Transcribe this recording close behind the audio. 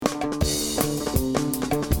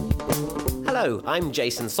Hello, I'm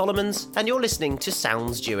Jason Solomons, and you're listening to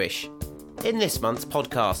Sounds Jewish. In this month's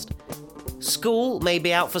podcast, school may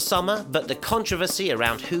be out for summer, but the controversy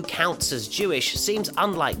around who counts as Jewish seems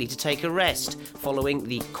unlikely to take a rest, following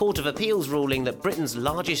the Court of Appeal's ruling that Britain's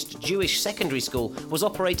largest Jewish secondary school was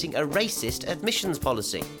operating a racist admissions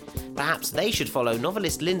policy. Perhaps they should follow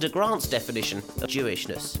novelist Linda Grant's definition of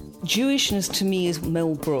Jewishness. Jewishness to me is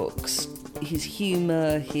Mel Brooks. His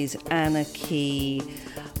humour, his anarchy,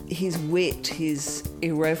 his wit, his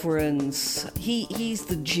irreverence. He's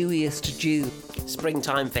the Jewiest Jew.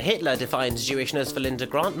 Springtime for Hitler defines Jewishness for Linda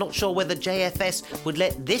Grant. Not sure whether JFS would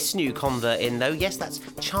let this new convert in, though. Yes, that's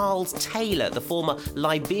Charles Taylor, the former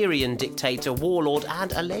Liberian dictator, warlord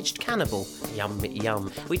and alleged cannibal. Yum,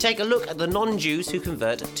 yum. We take a look at the non-Jews who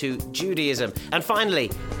convert to Judaism. And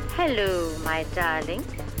finally... Hello, my darling.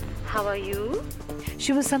 How are you?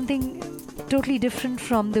 She was something totally different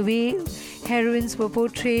from the way heroines were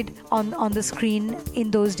portrayed on the screen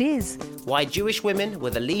in those days. Why Jewish women were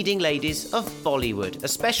the leading ladies of Bollywood, a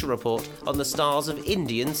special report on the stars of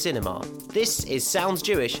Indian cinema. This is Sounds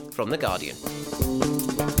Jewish from The Guardian.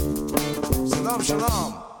 Shalom,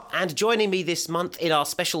 shalom. And joining me this month in our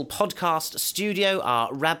special podcast studio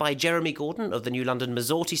are Rabbi Jeremy Gordon of the New London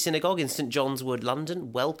Masorti Synagogue in St John's Wood,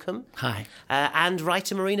 London. Welcome. Hi. And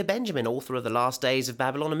writer Marina Benjamin, author of The Last Days of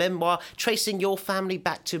Babylon, a memoir tracing your family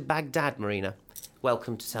back to Baghdad, Marina.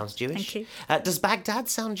 Welcome to Sounds Jewish. Thank you. Does Baghdad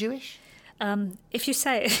sound Jewish? If you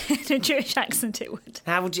say it in a Jewish accent, it would.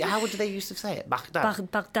 How would they used to say it?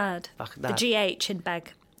 Baghdad. Baghdad. Baghdad. The GH in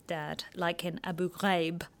Baghdad, like in Abu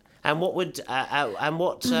Ghraib. And what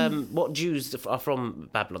Jews are from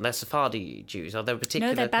Babylon? They're Sephardi Jews. Are there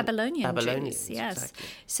particular? No, they're Babylonian Babylonians, Jews. Yes, exactly.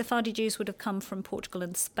 Sephardi Jews would have come from Portugal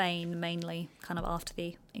and Spain mainly, kind of after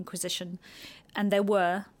the Inquisition, and there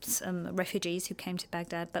were some refugees who came to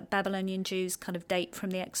Baghdad. But Babylonian Jews kind of date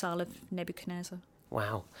from the exile of Nebuchadnezzar.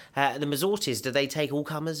 Wow. The Masortis, do they take all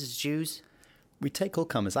comers as Jews? We take all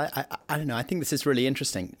comers. I don't know. I think this is really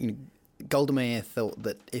interesting. You know, Golda Meir thought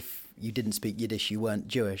that if you didn't speak Yiddish, you weren't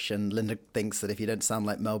Jewish. And Linda thinks that if you don't sound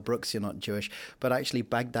like Mel Brooks, you're not Jewish. But actually,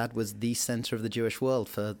 Baghdad was the centre of the Jewish world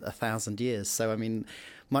for 1,000 years. So, I mean,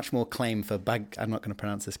 much more claim for I'm not going to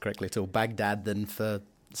pronounce this correctly at all, Baghdad than for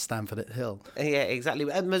Stamford Hill. Yeah, exactly.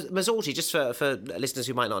 Masorti, just for listeners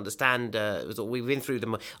who might not understand, we've been through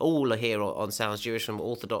them all here on Sounds Jewish, from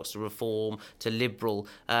Orthodox to Reform to Liberal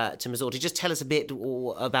to Masorti. Just tell us a bit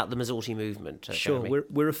about the Masorti movement. Sure. Jeremy.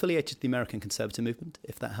 We're affiliated to the American Conservative Movement,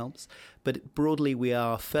 if that helps. But broadly, we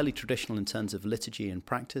are fairly traditional in terms of liturgy and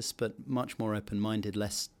practice, but much more open-minded,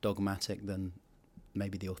 less dogmatic than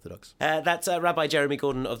maybe the Orthodox. That's Rabbi Jeremy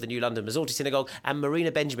Gordon of the New London Masorti Synagogue and Marina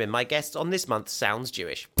Benjamin, my guests on this month's Sounds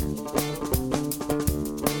Jewish.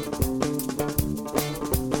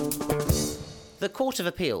 The Court of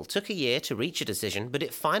Appeal took a year to reach a decision, but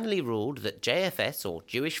it finally ruled that JFS, or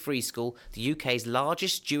Jewish Free School, the UK's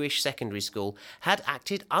largest Jewish secondary school, had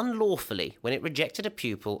acted unlawfully when it rejected a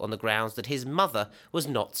pupil on the grounds that his mother was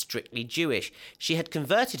not strictly Jewish. She had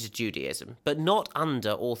converted to Judaism, but not under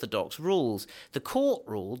Orthodox rules. The court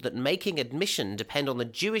ruled that making admission depend on the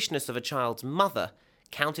Jewishness of a child's mother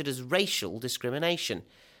counted as racial discrimination.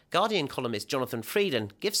 Guardian columnist Jonathan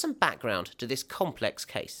Frieden gives some background to this complex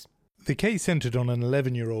case. The case centred on an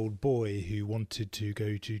 11-year-old boy who wanted to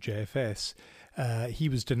go to JFS. He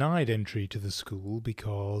was denied entry to the school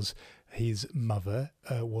because his mother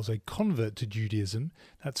was a convert to Judaism.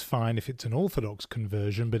 That's fine if it's an Orthodox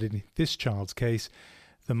conversion, but in this child's case,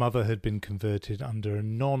 the mother had been converted under a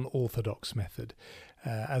non-Orthodox method.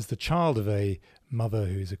 As the child of a mother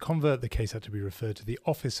who is a convert, the case had to be referred to the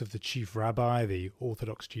office of the chief rabbi, the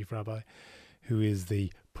Orthodox chief rabbi, who is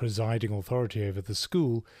the presiding authority over the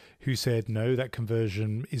school, who said, no, that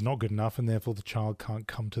conversion is not good enough and therefore the child can't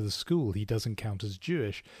come to the school. He doesn't count as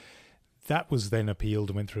Jewish. That was then appealed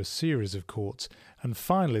and went through a series of courts. And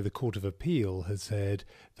finally, the Court of Appeal has said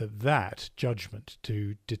that judgment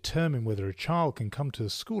to determine whether a child can come to the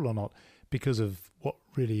school or not because of what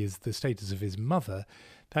really is the status of his mother,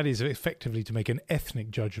 that is effectively to make an ethnic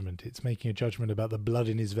judgment. It's making a judgment about the blood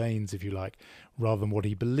in his veins, if you like, rather than what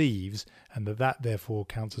he believes, and that therefore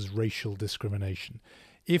counts as racial discrimination.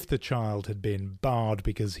 If the child had been barred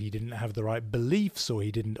because he didn't have the right beliefs or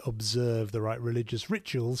he didn't observe the right religious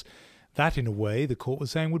rituals, that in a way the court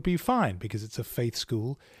was saying would be fine because it's a faith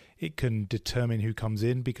school. It can determine who comes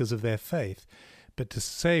in because of their faith. But to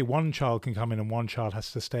say one child can come in and one child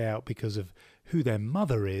has to stay out because of who their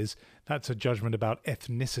mother is, that's a judgment about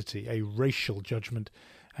ethnicity, a racial judgment,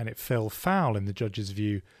 and it fell foul, in the judge's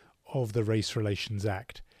view, of the Race Relations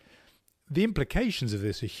Act. The implications of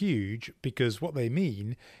this are huge, because what they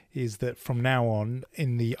mean is that from now on,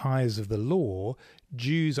 in the eyes of the law,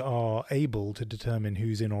 Jews are able to determine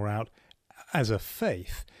who's in or out as a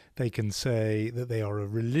faith. They can say that they are a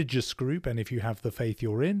religious group, and if you have the faith,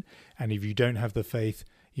 you're in, and if you don't have the faith,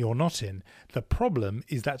 you're not in. The problem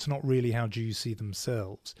is that's not really how Jews see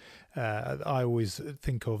themselves. I always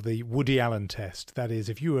think of the Woody Allen test. That is,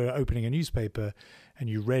 if you were opening a newspaper and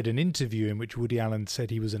you read an interview in which Woody Allen said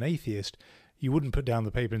he was an atheist, you wouldn't put down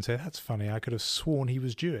the paper and say, that's funny, I could have sworn he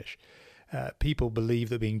was Jewish. People believe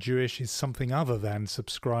that being Jewish is something other than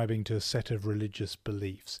subscribing to a set of religious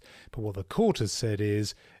beliefs. But what the court has said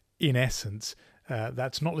is, in essence,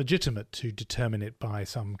 that's not legitimate to determine it by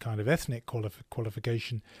some kind of ethnic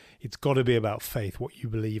qualification. It's got to be about faith, what you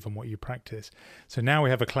believe and what you practice. So now we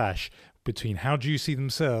have a clash between how Jews see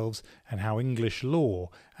themselves and how English law,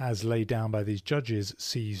 as laid down by these judges,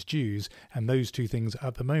 sees Jews, and those two things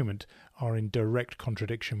at the moment are in direct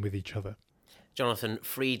contradiction with each other. Jonathan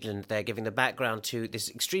Freedland there, giving the background to this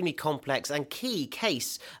extremely complex and key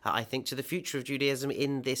case, I think, to the future of Judaism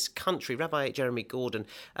in this country. Rabbi Jeremy Gordon,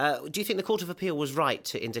 do you think the Court of Appeal was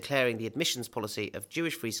right in declaring the admissions policy of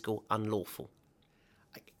Jewish Free School unlawful?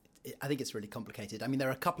 I think it's really complicated. I mean, there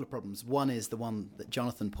are a couple of problems. One is the one that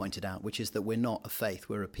Jonathan pointed out, which is that we're not a faith,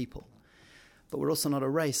 we're a people. But we're also not a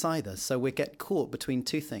race either, so we get caught between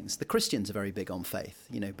two things. The Christians are very big on faith,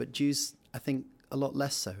 but Jews, I think, a lot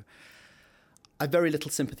less so. I have very little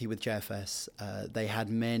sympathy with JFS. They had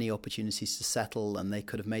many opportunities to settle, and they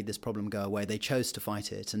could have made this problem go away. They chose to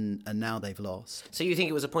fight it, and now they've lost. So you think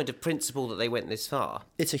it was a point of principle that they went this far?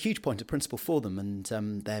 It's a huge point of principle for them, and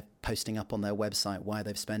they're posting up on their website why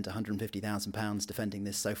they've spent £150,000 defending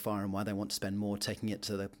this so far, and why they want to spend more taking it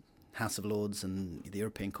to the House of Lords and the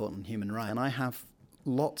European Court on Human Rights. And I have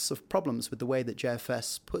lots of problems with the way that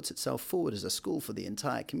JFS puts itself forward as a school for the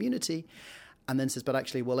entire community, and then says, but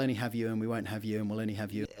actually, we'll only have you and we won't have you and we'll only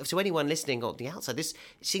have you. To anyone listening on the outside, this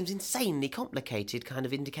seems insanely complicated kind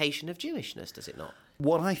of indication of Jewishness, does it not?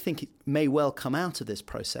 What I think may well come out of this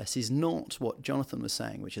process is not what Jonathan was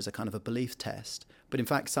saying, which is a kind of a belief test, but in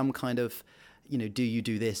fact some kind of, do you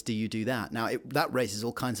do this, do you do that? Now, that raises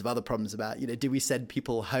all kinds of other problems about, do we send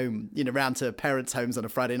people home, round to parents' homes on a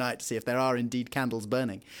Friday night to see if there are indeed candles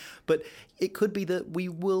burning? But it could be that we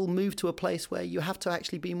will move to a place where you have to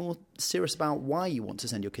actually be more serious about why you want to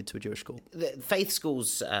send your kid to a Jewish school. The faith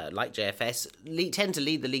schools like JFS tend to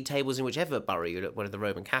lead the league tables in whichever borough you look, whether the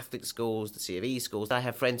Roman Catholic schools, the C of E schools. I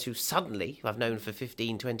have friends who I've known for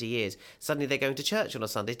 15, 20 years, suddenly they're going to church on a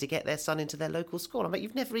Sunday to get their son into their local school. I mean,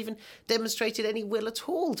 you've never even demonstrated any will at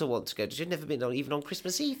all to want to go. You've never been even on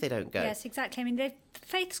Christmas Eve they don't go. Yes, exactly. I mean, the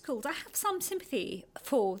faith schools, I have some sympathy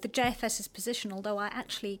for the JFS's position, although I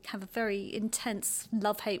actually have a very intense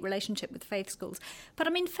love-hate relationship with faith schools. But I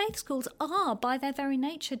mean, faith schools are, by their very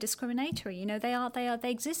nature, discriminatory. They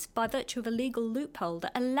exist by virtue of a legal loophole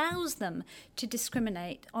that allows them to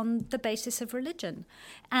discriminate on the basis of religion.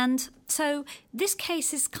 And so this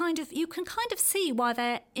case is you can kind of see why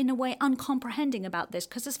they're in a way uncomprehending about this,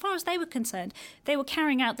 because as far as they were concerned, they were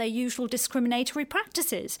carrying out their usual discriminatory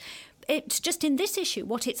practices. It's just in this issue,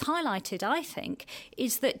 what it's highlighted, I think,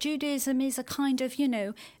 is that Judaism is a kind of,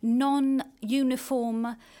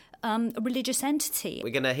 non-uniform religious entity. We're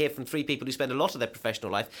going to hear from three people who spend a lot of their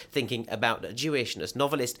professional life thinking about Jewishness.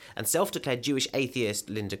 Novelist and self-declared Jewish atheist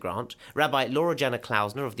Linda Grant, Rabbi Laura Jana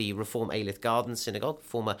Klausner of the Reform Eilith Gardens Synagogue,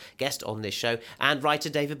 former guest on this show, and writer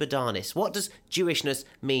David Badanis. What does Jewishness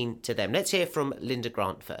mean to them? Let's hear from Linda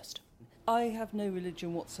Grant first. I have no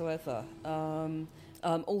religion whatsoever.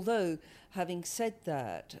 Although, having said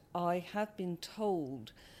that, I have been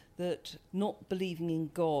told that not believing in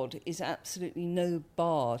God is absolutely no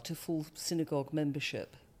bar to full synagogue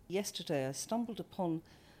membership. Yesterday I stumbled upon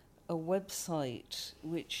a website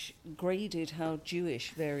which graded how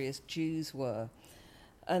Jewish various Jews were.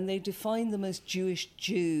 And they defined the most Jewish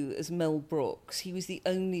Jew as Mel Brooks. He was the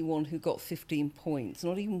only one who got 15 points.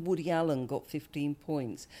 Not even Woody Allen got 15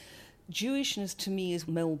 points. Jewishness to me is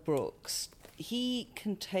Mel Brooks. He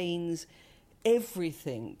contains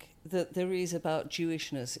everything that there is about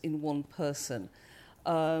Jewishness in one person,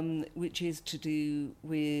 which is to do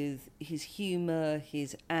with his humour,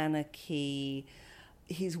 his anarchy,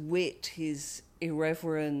 his wit, his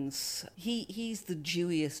irreverence. He's the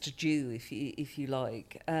Jewiest Jew, if you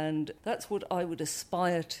like, and that's what I would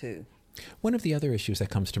aspire to. One of the other issues that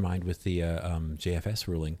comes to mind with the JFS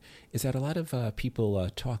ruling is that a lot of people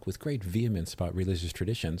talk with great vehemence about religious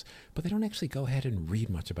traditions, but they don't actually go ahead and read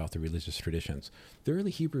much about the religious traditions. The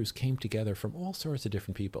early Hebrews came together from all sorts of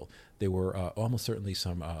different people. There were almost certainly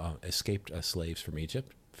some escaped slaves from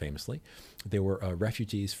Egypt, famously. There were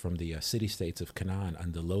refugees from the city-states of Canaan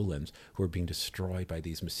and the lowlands who were being destroyed by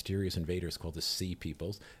these mysterious invaders called the Sea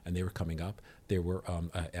Peoples, and they were coming up. There were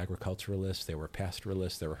agriculturalists, there were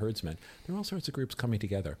pastoralists, there were herdsmen. There were all sorts of groups coming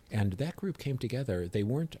together. And that group came together. They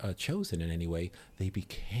weren't chosen in any way. They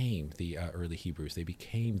became the early Hebrews. They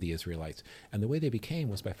became the Israelites. And the way they became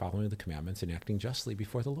was by following the commandments and acting justly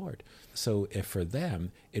before the Lord. So if for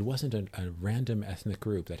them, it wasn't a random ethnic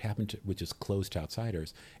group that happened to, which is closed to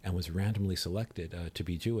outsiders and was randomly selected to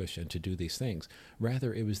be Jewish and to do these things.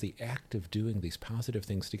 Rather, it was the act of doing these positive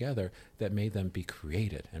things together that made them be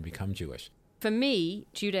created and become Jewish. For me,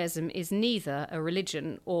 Judaism is neither a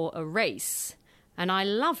religion or a race, and I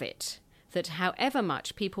love it that however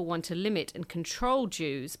much people want to limit and control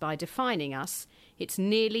Jews by defining us, it's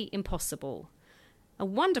nearly impossible. A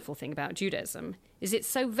wonderful thing about Judaism is it's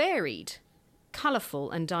so varied,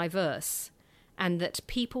 colourful and diverse, and that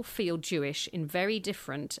people feel Jewish in very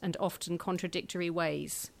different and often contradictory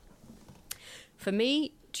ways. For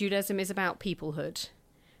me, Judaism is about peoplehood,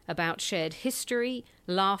 about shared history,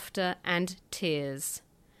 laughter and tears,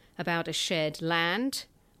 about a shared land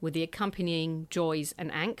with the accompanying joys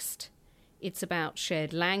and angst. It's about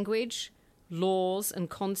shared language, laws and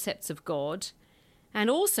concepts of God, and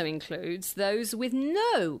also includes those with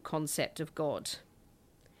no concept of God.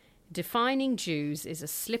 Defining Jews is a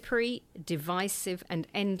slippery, divisive and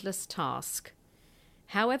endless task.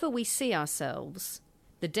 However we see ourselves,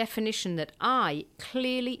 the definition that I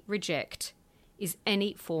clearly reject is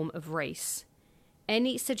any form of race.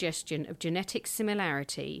 Any suggestion of genetic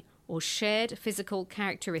similarity or shared physical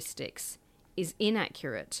characteristics is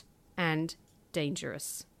inaccurate and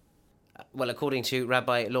dangerous. Well, according to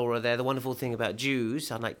Rabbi Laura there, the wonderful thing about Jews,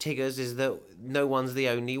 unlike Tiggers, is that no one's the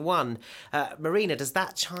only one. Marina, does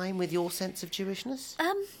that chime with your sense of Jewishness?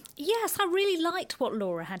 Yes, I really liked what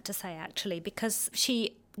Laura had to say, actually, because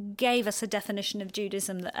she gave us a definition of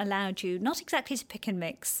Judaism that allowed you not exactly to pick and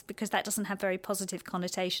mix, because that doesn't have very positive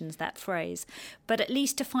connotations, that phrase, but at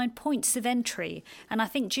least to find points of entry. And I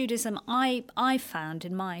think Judaism, I found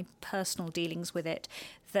in my personal dealings with it,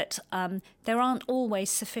 that there aren't always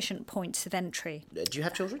sufficient points of entry. Do you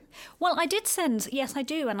have children? Well, I did yes, I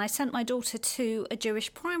do, and I sent my daughter to a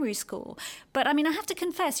Jewish primary school. But, I mean, I have to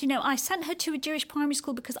confess, I sent her to a Jewish primary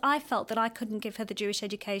school because I felt that I couldn't give her the Jewish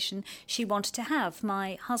education she wanted to have.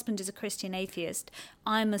 My husband is a Christian atheist.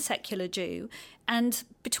 I'm a secular Jew. And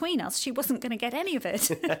between us, she wasn't going to get any of it.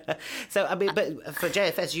 So, I mean, but for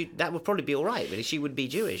JFS, that would probably be all right, really. She would be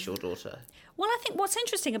Jewish, your daughter. Well, I think what's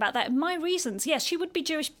interesting about that, my reasons, yes, she would be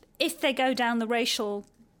Jewish if they go down the racial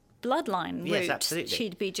bloodline route. Yes, absolutely.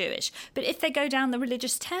 She'd be Jewish. But if they go down the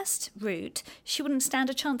religious test route, she wouldn't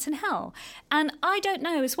stand a chance in hell. And I don't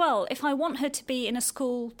know as well if I want her to be in a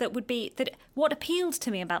school that would be that. What appealed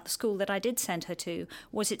to me about the school that I did send her to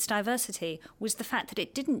was its diversity, was the fact that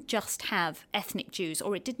it didn't just have ethnic Jews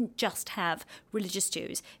or it didn't just have religious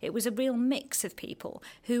Jews. It was a real mix of people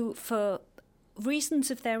who, for reasons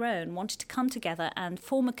of their own, wanted to come together and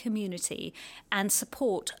form a community and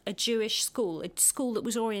support a Jewish school, a school that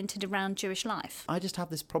was oriented around Jewish life. I just have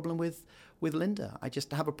this problem with Linda. I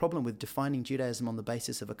just have a problem with defining Judaism on the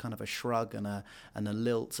basis of a kind of a shrug and a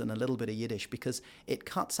lilt and a little bit of Yiddish, because it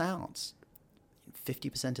cuts out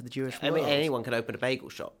 50% of the Jewish world. I mean, anyone can open a bagel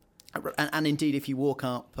shop. And indeed, if you walk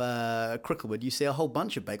up Cricklewood, you see a whole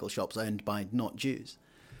bunch of bagel shops owned by not Jews.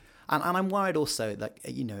 And I'm worried also that,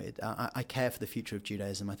 I care for the future of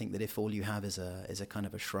Judaism. I think that if all you have is a kind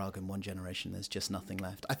of a shrug and one generation, there's just nothing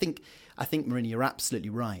left. I think, Marina, you're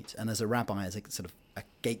absolutely right. And as a rabbi, as a sort of a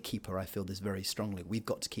gatekeeper, I feel this very strongly. We've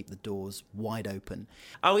got to keep the doors wide open.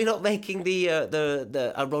 Are we not making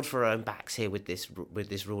a rod for our own backs here with this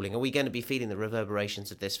ruling? Are we going to be feeling the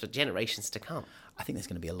reverberations of this for generations to come? I think there's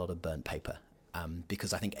going to be a lot of burnt paper.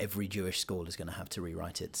 Because I think every Jewish school is going to have to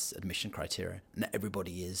rewrite its admission criteria. And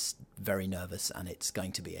everybody is very nervous, and it's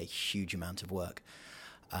going to be a huge amount of work.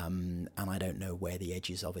 And I don't know where the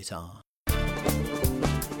edges of it are.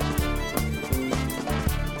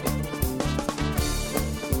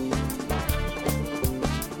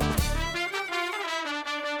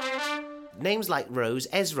 Names like Rose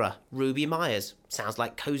Ezra, Ruby Myers. Sounds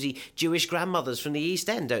like cosy Jewish grandmothers from the East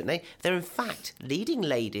End, don't they? They're in fact leading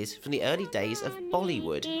ladies from the early days of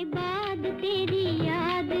Bollywood.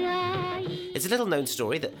 It's a little-known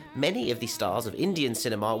story that many of the stars of Indian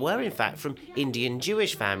cinema were in fact from Indian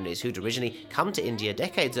Jewish families who'd originally come to India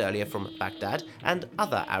decades earlier from Baghdad and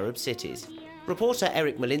other Arab cities. Reporter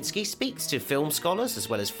Eric Molinsky speaks to film scholars as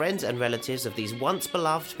well as friends and relatives of these once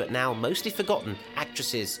beloved but now mostly forgotten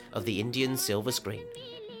actresses of the Indian silver screen.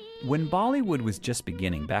 When Bollywood was just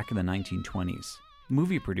beginning back in the 1920s,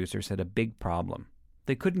 movie producers had a big problem.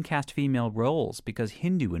 They couldn't cast female roles because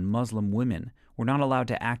Hindu and Muslim women were not allowed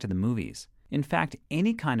to act in the movies. In fact,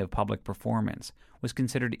 any kind of public performance was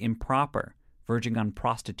considered improper, verging on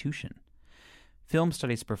prostitution. Film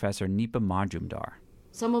studies professor Nipa Majumdar.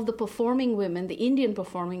 Some of the performing women, the Indian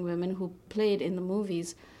performing women who played in the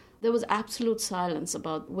movies, there was absolute silence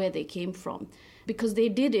about where they came from, because they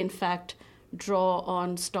did, in fact, draw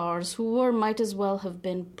on stars who might as well have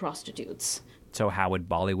been prostitutes. So how would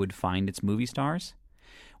Bollywood find its movie stars?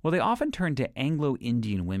 Well, they often turned to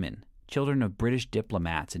Anglo-Indian women, children of British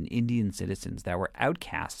diplomats and Indian citizens that were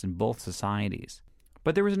outcasts in both societies.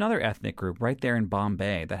 But there was another ethnic group right there in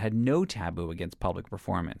Bombay that had no taboo against public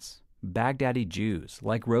performance. Baghdadi Jews,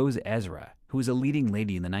 like Rose Ezra, who was a leading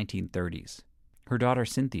lady in the 1930s. Her daughter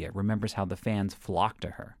Cynthia remembers how the fans flocked to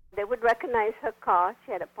her. They would recognize her car.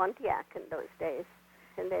 She had a Pontiac in those days.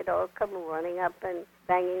 And they'd all come running up and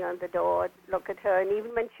banging on the door, look at her. And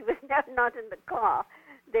even when she was not in the car,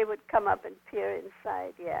 they would come up and peer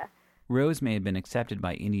inside, yeah. Rose may have been accepted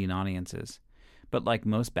by Indian audiences, but like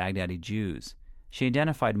most Baghdadi Jews, she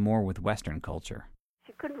identified more with Western culture.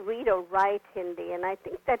 She couldn't read or write Hindi, and I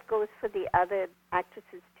think that goes for the other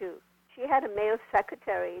actresses too. She had a male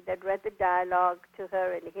secretary that read the dialogue to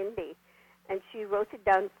her in Hindi, and she wrote it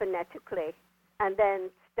down phonetically and then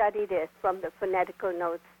studied it from the phonetical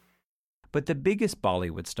notes. But the biggest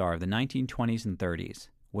Bollywood star of the 1920s and 30s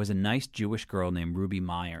was a nice Jewish girl named Ruby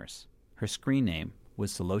Myers. Her screen name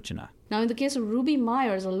was Salochana. Now, in the case of Ruby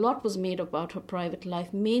Myers, a lot was made about her private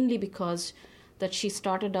life, mainly because that she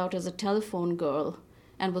started out as a telephone girl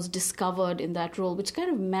and was discovered in that role, which kind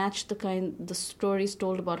of matched the stories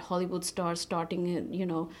told about Hollywood stars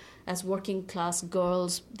starting, as working class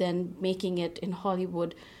girls, then making it in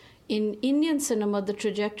Hollywood. In Indian cinema, the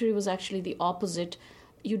trajectory was actually the opposite.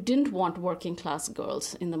 You didn't want working class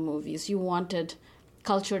girls in the movies. You wanted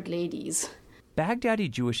cultured ladies. Baghdadi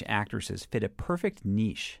Jewish actresses fit a perfect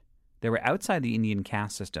niche. They were outside the Indian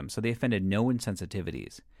caste system, so they offended no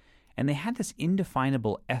insensitivities. And they had this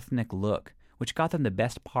indefinable ethnic look, which got them the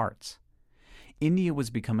best parts. India was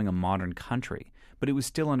becoming a modern country, but it was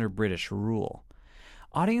still under British rule.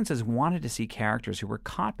 Audiences wanted to see characters who were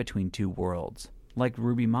caught between two worlds, like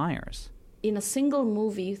Ruby Myers. In a single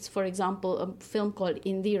movie, for example, a film called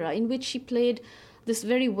Indira, in which she played this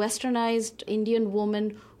very westernized Indian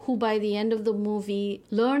woman who by the end of the movie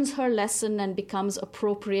learns her lesson and becomes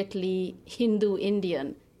appropriately Hindu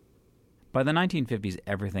Indian. By the 1950s,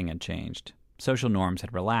 everything had changed. Social norms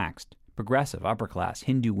had relaxed. Progressive, upper-class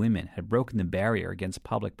Hindu women had broken the barrier against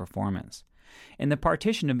public performance. And the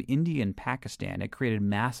partition of India and Pakistan had created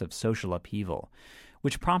massive social upheaval,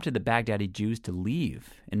 which prompted the Baghdadi Jews to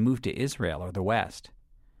leave and move to Israel or the West.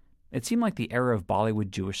 It seemed like the era of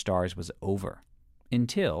Bollywood Jewish stars was over,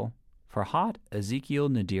 until Farhat Ezekiel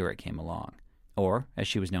Nadira came along, or, as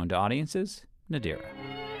she was known to audiences, Nadira.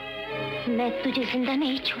 मैं तुझे जिंदा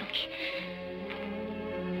नहीं छोड़ूंगी।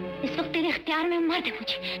 इस वक्त तेरे इख्तियार में मर दे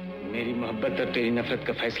मुझे। मेरी मोहब्बत और तेरी नफरत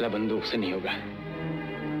का फैसला बंदूक से नहीं होगा।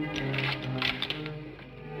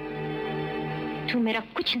 तू मेरा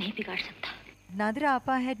कुछ नहीं बिगाड़ सकता। Nadira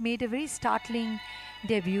Appa had made a very startling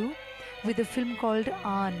debut with a film called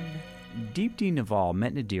Aan. Deepti Naval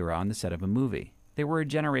met Nadira on the set of a movie. They were a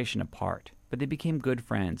generation apart, but they became good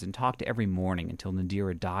friends and talked every morning until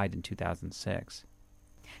Nadira died in 2006.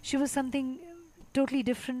 She was something totally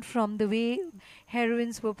different from the way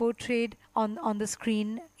heroines were portrayed on the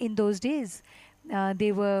screen in those days.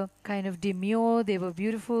 They were kind of demure, they were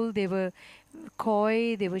beautiful, they were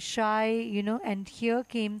coy, they were shy, and here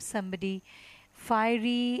came somebody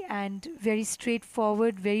fiery and very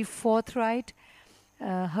straightforward, very forthright.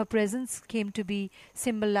 Her presence came to be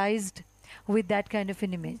symbolized with that kind of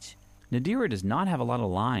an image. Nadira does not have a lot of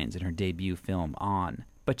lines in her debut film, On,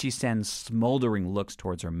 but she sends smoldering looks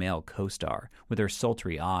towards her male co-star with her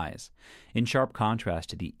sultry eyes, in sharp contrast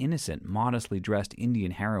to the innocent, modestly dressed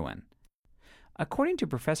Indian heroine. According to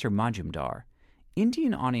Professor Majumdar,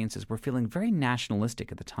 Indian audiences were feeling very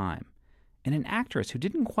nationalistic at the time, and an actress who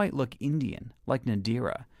didn't quite look Indian, like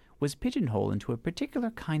Nadira, was pigeonholed into a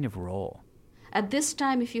particular kind of role. At this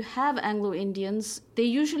time, if you have Anglo-Indians, they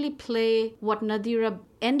usually play what Nadira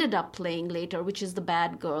ended up playing later, which is the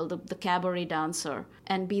bad girl, the cabaret dancer,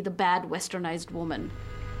 and be the bad westernized woman.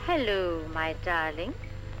 Hello, my darling.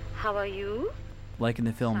 How are you? Like in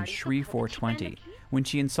the film Shri 420, when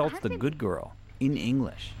she insults the good girl in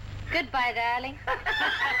English. Goodbye, darling.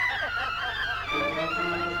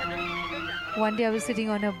 One day I was sitting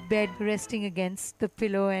on a bed resting against the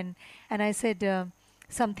pillow and I said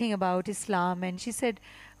something about Islam, and she said,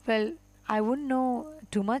 well, I wouldn't know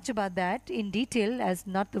too much about that in detail, as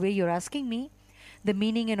not the way you're asking me, the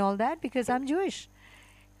meaning and all that, because I'm Jewish.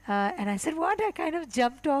 And I said, what? I kind of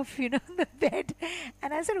jumped off, the bed.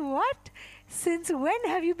 And I said, what? Since when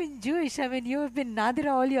have you been Jewish? I mean, you have been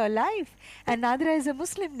Nadira all your life. And Nadira is a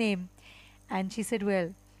Muslim name. And she said,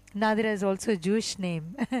 well, Nadira is also a Jewish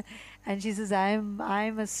name. And she says, I'm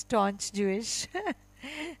a staunch Jewish.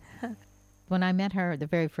 When I met her the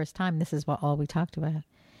very first time, this is all we talked about.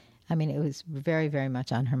 I mean, it was very, very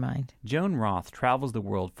much on her mind. Joan Roth travels the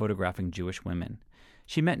world photographing Jewish women.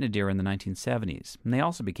 She met Nadira in the 1970s, and they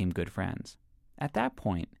also became good friends. At that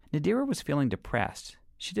point, Nadira was feeling depressed.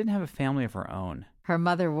 She didn't have a family of her own. Her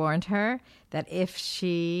mother warned her that if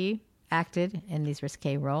she acted in these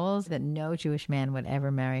risque roles, that no Jewish man would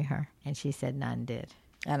ever marry her. And she said none did.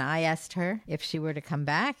 And I asked her if she were to come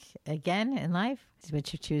back again in life, would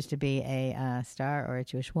she choose to be a star or a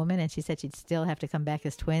Jewish woman? And she said she'd still have to come back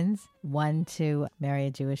as twins, one to marry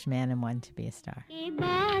a Jewish man and one to be a star.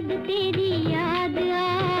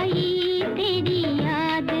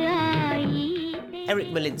 Eric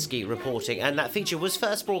Malinsky reporting, and that feature was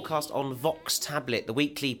first broadcast on Vox Tablet, the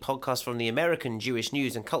weekly podcast from the American Jewish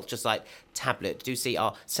news and culture site Tablet. Do see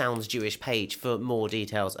our Sounds Jewish page for more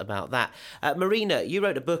details about that. Marina, you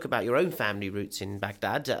wrote a book about your own family roots in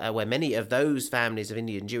Baghdad, where many of those families of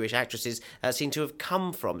Indian Jewish actresses seem to have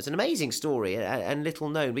come from. It's an amazing story and little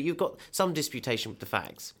known, but you've got some disputation with the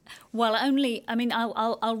facts. Well,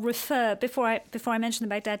 I'll refer, before I mention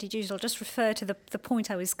the Baghdadi Jews, I'll just refer to the point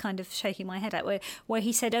I was kind of shaking my head at, where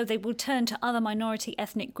he said, they will turn to other minority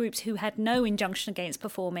ethnic groups who had no injunction against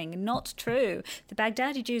performing. Not true. The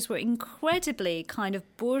Baghdadi Jews were incredibly kind of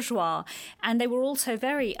bourgeois, and they were also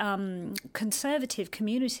very conservative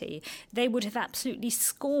community. They would have absolutely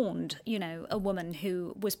scorned, a woman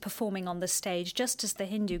who was performing on the stage, just as the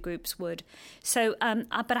Hindu groups would. So,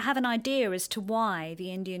 but I have an idea as to why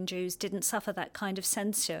the Indian Jews didn't suffer that kind of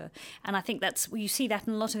censure, and I think you see that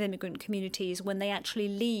in a lot of immigrant communities when they actually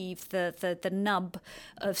leave the nub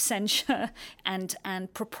of censure and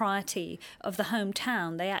propriety of the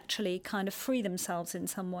hometown. They actually kind of free themselves in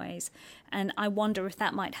some ways, and I wonder if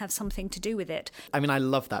that might have something to do with it. I mean, I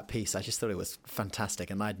love that piece. I just thought it was fantastic,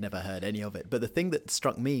 and I'd never heard any of it. But the thing that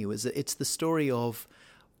struck me was that it's the story of,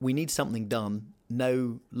 we need something done.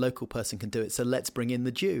 No local person can do it, so let's bring in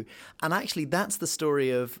the Jew. And actually, that's the story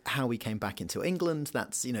of how we came back into England.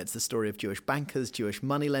 That's, it's the story of Jewish bankers, Jewish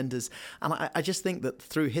moneylenders. And I just think that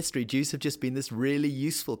through history, Jews have just been this really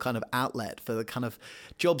useful kind of outlet for the kind of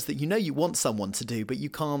jobs that you want someone to do, but you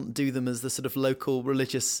can't do them as the sort of local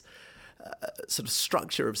religious sort of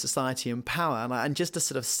structure of society and power, and just to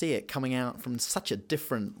sort of see it coming out from such a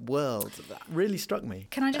different world, that really struck me.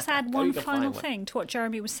 Can I just add one final thing to what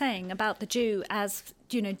Jeremy was saying about the Jew as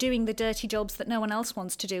doing the dirty jobs that no one else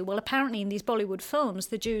wants to do? Well, apparently in these Bollywood films,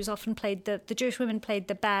 the Jews often played the Jewish women played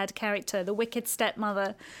the bad character, the wicked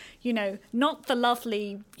stepmother, not the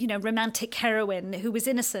lovely, romantic heroine who was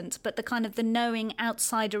innocent, but the kind of the knowing,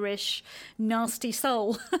 outsiderish, nasty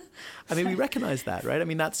soul. I mean, we recognise that, right? I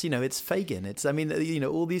mean, that's it's Fagin. It's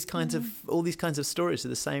all these kinds of stories are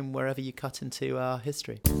the same wherever you cut into our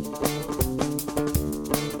history.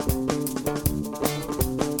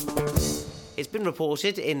 It's been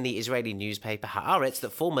reported in the Israeli newspaper Haaretz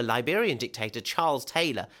that former Liberian dictator Charles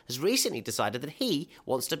Taylor has recently decided that he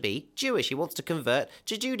wants to be Jewish. He wants to convert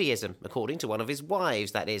to Judaism, according to one of his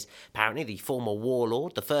wives, that is. Apparently, the former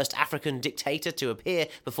warlord, the first African dictator to appear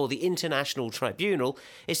before the International Tribunal,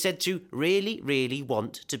 is said to really, really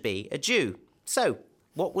want to be a Jew. So,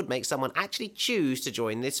 what would make someone actually choose to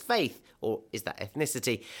join this faith? Or is that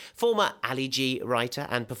ethnicity? Former Ali G writer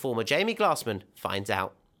and performer Jamie Glassman finds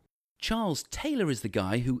out. Charles Taylor is the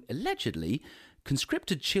guy who allegedly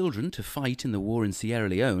conscripted children to fight in the war in Sierra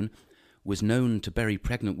Leone, was known to bury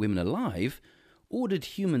pregnant women alive, ordered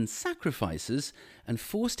human sacrifices, and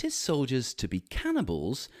forced his soldiers to be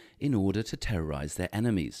cannibals in order to terrorise their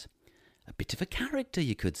enemies. A bit of a character,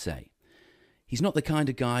 you could say. He's not the kind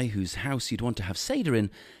of guy whose house you'd want to have Seder in,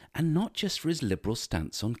 and not just for his liberal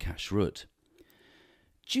stance on kashrut.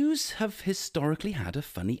 Jews have historically had a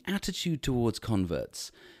funny attitude towards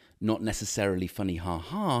converts. Not necessarily funny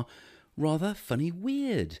ha-ha, rather funny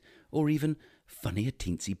weird, or even funny a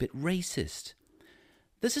teensy bit racist.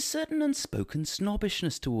 There's a certain unspoken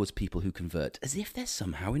snobbishness towards people who convert, as if they're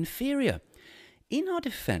somehow inferior. In our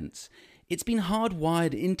defence, it's been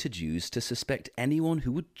hardwired into Jews to suspect anyone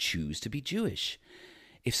who would choose to be Jewish.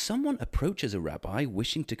 If someone approaches a rabbi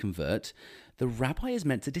wishing to convert, the rabbi is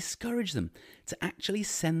meant to discourage them, to actually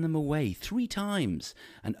send them away 3 times,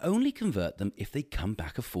 and only convert them if they come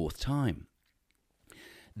back a 4th time.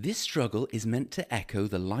 This struggle is meant to echo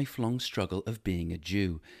the lifelong struggle of being a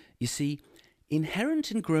Jew. You see,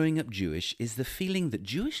 Inherent in growing up Jewish is the feeling that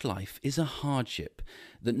Jewish life is a hardship,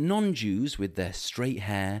 that non-Jews with their straight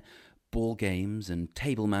hair, ball games and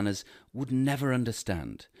table manners would never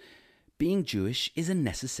understand. Being Jewish is a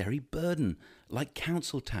necessary burden, like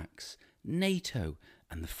council tax, NATO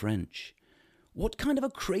and the French. What kind of a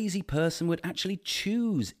crazy person would actually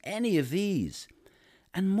choose any of these?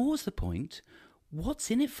 And more's the point, what's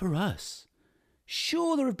in it for us?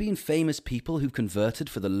 Sure, there have been famous people who've converted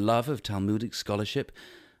for the love of Talmudic scholarship,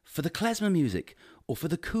 for the klezmer music, or for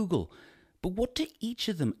the kugel, but what do each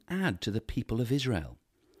of them add to the people of Israel?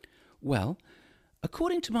 Well,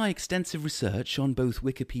 according to my extensive research on both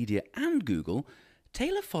Wikipedia and Google,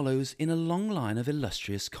 Taylor follows in a long line of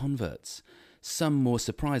illustrious converts, some more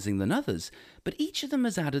surprising than others, but each of them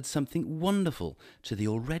has added something wonderful to the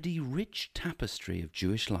already rich tapestry of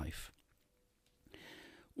Jewish life.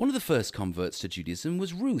 One of the first converts to Judaism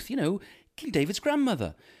was Ruth, King David's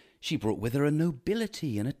grandmother. She brought with her a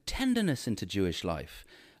nobility and a tenderness into Jewish life,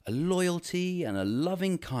 a loyalty and a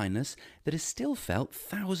loving kindness that is still felt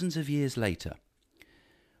thousands of years later.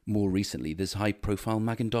 More recently, there's high-profile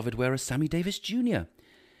Magen David wearer Sammy Davis Jr.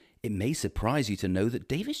 It may surprise you to know that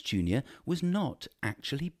Davis Jr. was not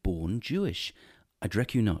actually born Jewish. I'd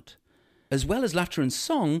reck you not. As well as laughter and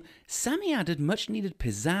song, Sammy added much-needed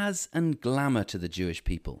pizzazz and glamour to the Jewish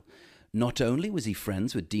people. Not only was he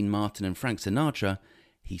friends with Dean Martin and Frank Sinatra,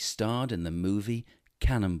 he starred in the movie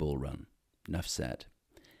Cannonball Run. Enough said.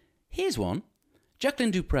 Here's one.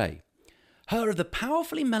 Jacqueline Dupre. Her of the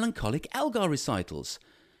powerfully melancholic Elgar recitals.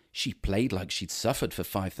 She played like she'd suffered for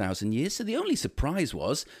 5,000 years, so the only surprise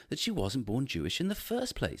was that she wasn't born Jewish in the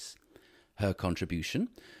first place. Her contribution?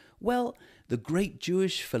 Well, the Great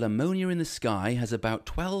Jewish Philharmonia in the Sky has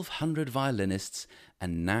about 1,200 violinists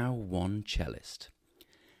and now one cellist.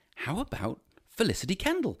 How about Felicity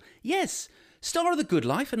Kendall? Yes, star of The Good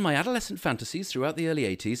Life and my adolescent fantasies throughout the early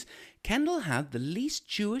 80s, Kendall had the least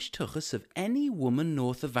Jewish tuchus of any woman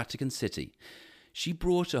north of Vatican City. She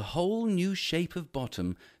brought a whole new shape of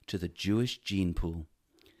bottom to the Jewish gene pool.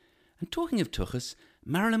 And talking of tuchus,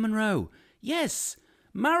 Marilyn Monroe. Yes,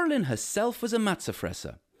 Marilyn herself was a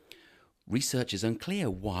matzah-fresser. Research is unclear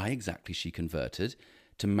why exactly she converted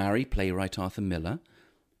to marry playwright Arthur Miller,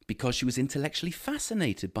 because she was intellectually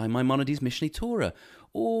fascinated by Maimonides' Mishneh Torah,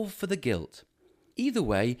 or for the guilt. Either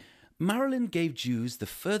way, Marilyn gave Jews the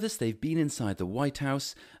furthest they've been inside the White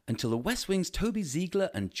House until the West Wing's Toby Ziegler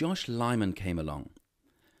and Josh Lyman came along.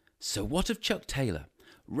 So what of Chuck Taylor,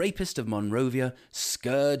 rapist of Monrovia,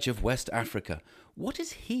 scourge of West Africa? What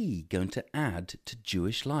is he going to add to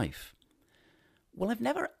Jewish life? Well, I've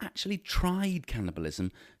never actually tried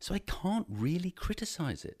cannibalism, so I can't really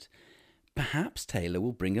criticize it. Perhaps Taylor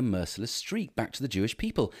will bring a merciless streak back to the Jewish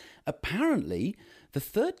people. Apparently, the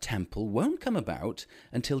Third Temple won't come about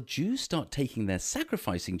until Jews start taking their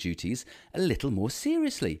sacrificing duties a little more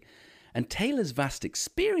seriously. And Taylor's vast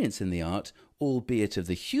experience in the art, albeit of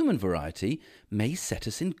the human variety, may set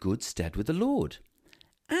us in good stead with the Lord.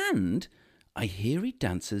 And I hear he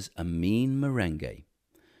dances a mean merengue.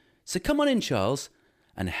 So come on in, Charles,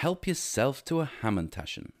 and help yourself to a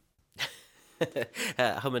Hamantaschen.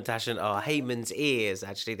 Hamantaschen are Haman's ears.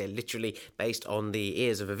 Actually, they're literally based on the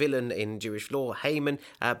ears of a villain in Jewish law, Haman,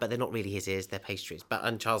 but they're not really his ears, they're pastries. But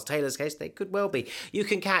in Charles Taylor's case, they could well be. You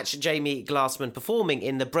can catch Jamie Glassman performing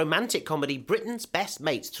in the bromantic comedy Britain's Best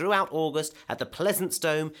Mates throughout August at the Pleasance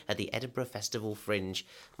Dome at the Edinburgh Festival Fringe.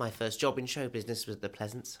 My first job in show business was at the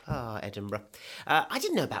Pleasance. Edinburgh. I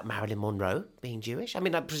didn't know about Marilyn Monroe being Jewish. I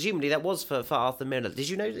mean, presumably that was for Arthur Miller. Did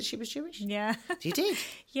you know that she was Jewish? Yeah. You did?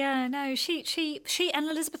 Yeah, no, she and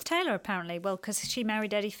Elizabeth Taylor apparently, well, because she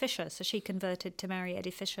married Eddie Fisher, so she converted to marry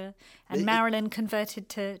Eddie Fisher, and Marilyn converted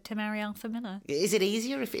to marry Arthur Miller. Is it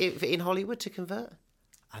easier if in Hollywood to convert?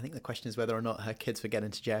 I think the question is whether or not her kids would get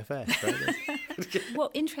into JFS. Right?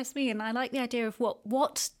 What interests me, and I like the idea of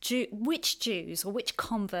which Jews or which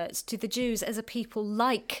converts do the Jews as a people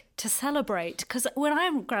like to celebrate? Because when I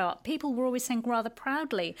grew up, people were always saying rather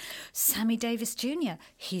proudly, Sammy Davis Jr.,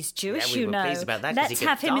 he's Jewish, we were pleased about that, let's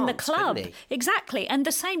have him in the club. He? Exactly. And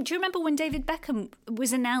the same, do you remember when David Beckham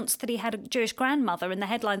was announced that he had a Jewish grandmother and the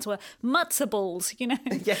headlines were matzah balls, Yeah,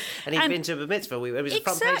 and he'd been to a mitzvah. It was the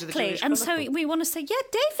front page of the Jewish and Chronicle. So we want to say,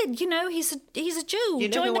 David, he's a Jew.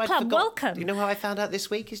 Join the club. Welcome. You know how I found out this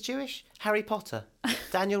week is Jewish? Harry Potter.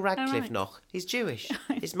 Daniel Radcliffe noch. He's Jewish.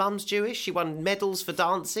 His mum's Jewish. She won medals for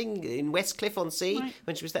dancing in Westcliff-on-Sea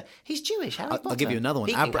when she was there. He's Jewish, Harry Potter. I'll give you another one.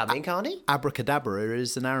 He can come in, can't he? Abracadabra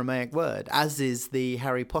is an Aramaic word, as is the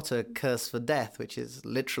Harry Potter curse for death, which is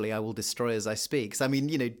literally, I will destroy as I speak. So, I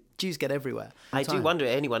mean, Jews get everywhere. I do wonder,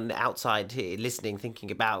 anyone outside here listening,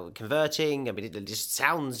 thinking about converting, I mean, it just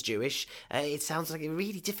sounds Jewish. It sounds like a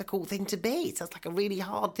really difficult thing to be. It sounds like a really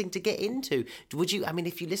hard thing to get into. Would you, I mean,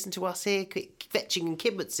 if you listen to us here, fetching and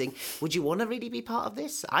kibbutzing, would you want to really be part of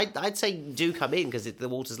this? I'd say do come in, because the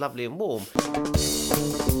water's lovely and warm.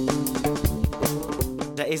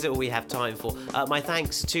 That is all we have time for. My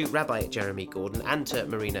thanks to Rabbi Jeremy Gordon and to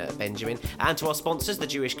Marina Benjamin, and to our sponsors, the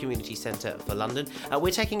Jewish Community Centre for London.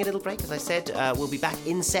 We're taking a little break, as I said. We'll be back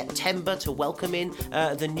in September to welcome in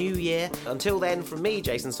the new year. Until then, from me,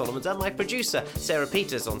 Jason Solomons, and my producer, Sarah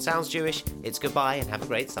Peters on Sounds Jewish, it's goodbye and have a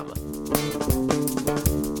great summer.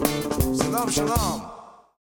 Shalom, shalom.